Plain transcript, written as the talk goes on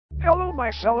Hello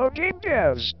my fellow game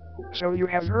devs! So you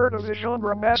have heard of the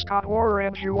genre mascot horror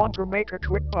and you want to make a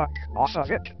quick buck off of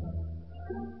it?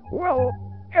 Well,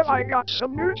 have I got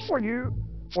some news for you?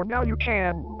 For now you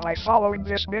can, by following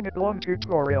this minute-long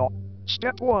tutorial.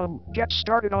 Step 1, get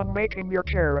started on making your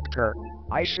character.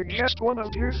 I suggest one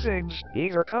of two things,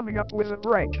 either coming up with a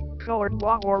bright, colored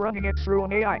block or running it through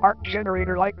an AI art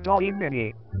generator like Dolly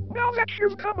Mini. Now that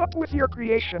you've come up with your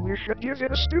creation, you should give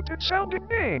it a stupid-sounding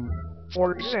name.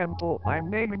 For example, I'm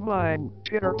naming mine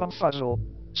Titter Bumfuzzle.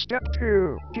 Step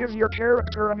 2, give your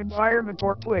character an environment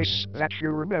or place that you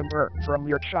remember from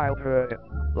your childhood.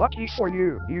 Lucky for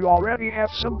you, you already have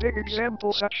some big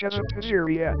examples such as a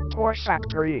pizzeria, toy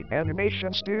factory,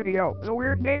 animation studio, the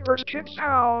weird neighbor's kid's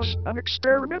house, an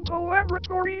experimental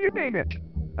laboratory, you name it.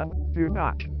 And do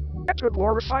not get to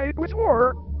glorify it with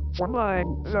horror. For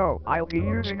mine, though, I'll be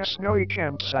using a snowy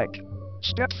campsite.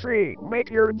 Step 3,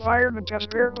 make your environment as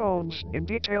bare bones, in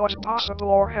detail as possible,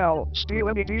 or hell, steal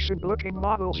any decent looking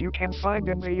models you can find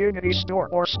in the Unity store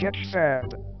or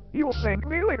Sketchfab. You'll thank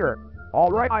me later.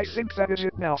 Alright, I think that is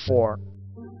it now for.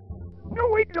 No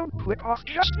wait, don't click off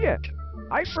just yet.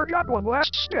 I forgot one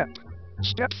last step.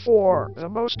 Step 4, the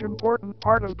most important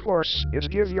part of course, is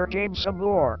give your game some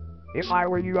lore. If I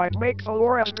were you, I'd make the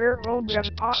lore as bare bones as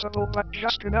possible, but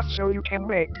just enough so you can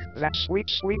make that sweet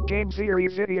game theory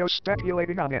video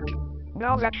speculating on it.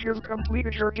 Now that you've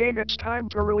completed your game, it's time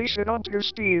to release it onto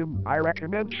Steam. I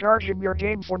recommend charging your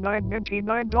game for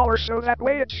 $9.99 so that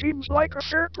way it seems like a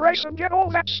fair price and get all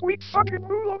that sweet fucking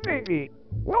moolah, baby.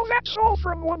 Well, that's all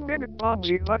from 1 Minute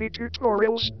Bonzi Buddy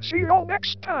Tutorials. See you all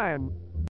next time.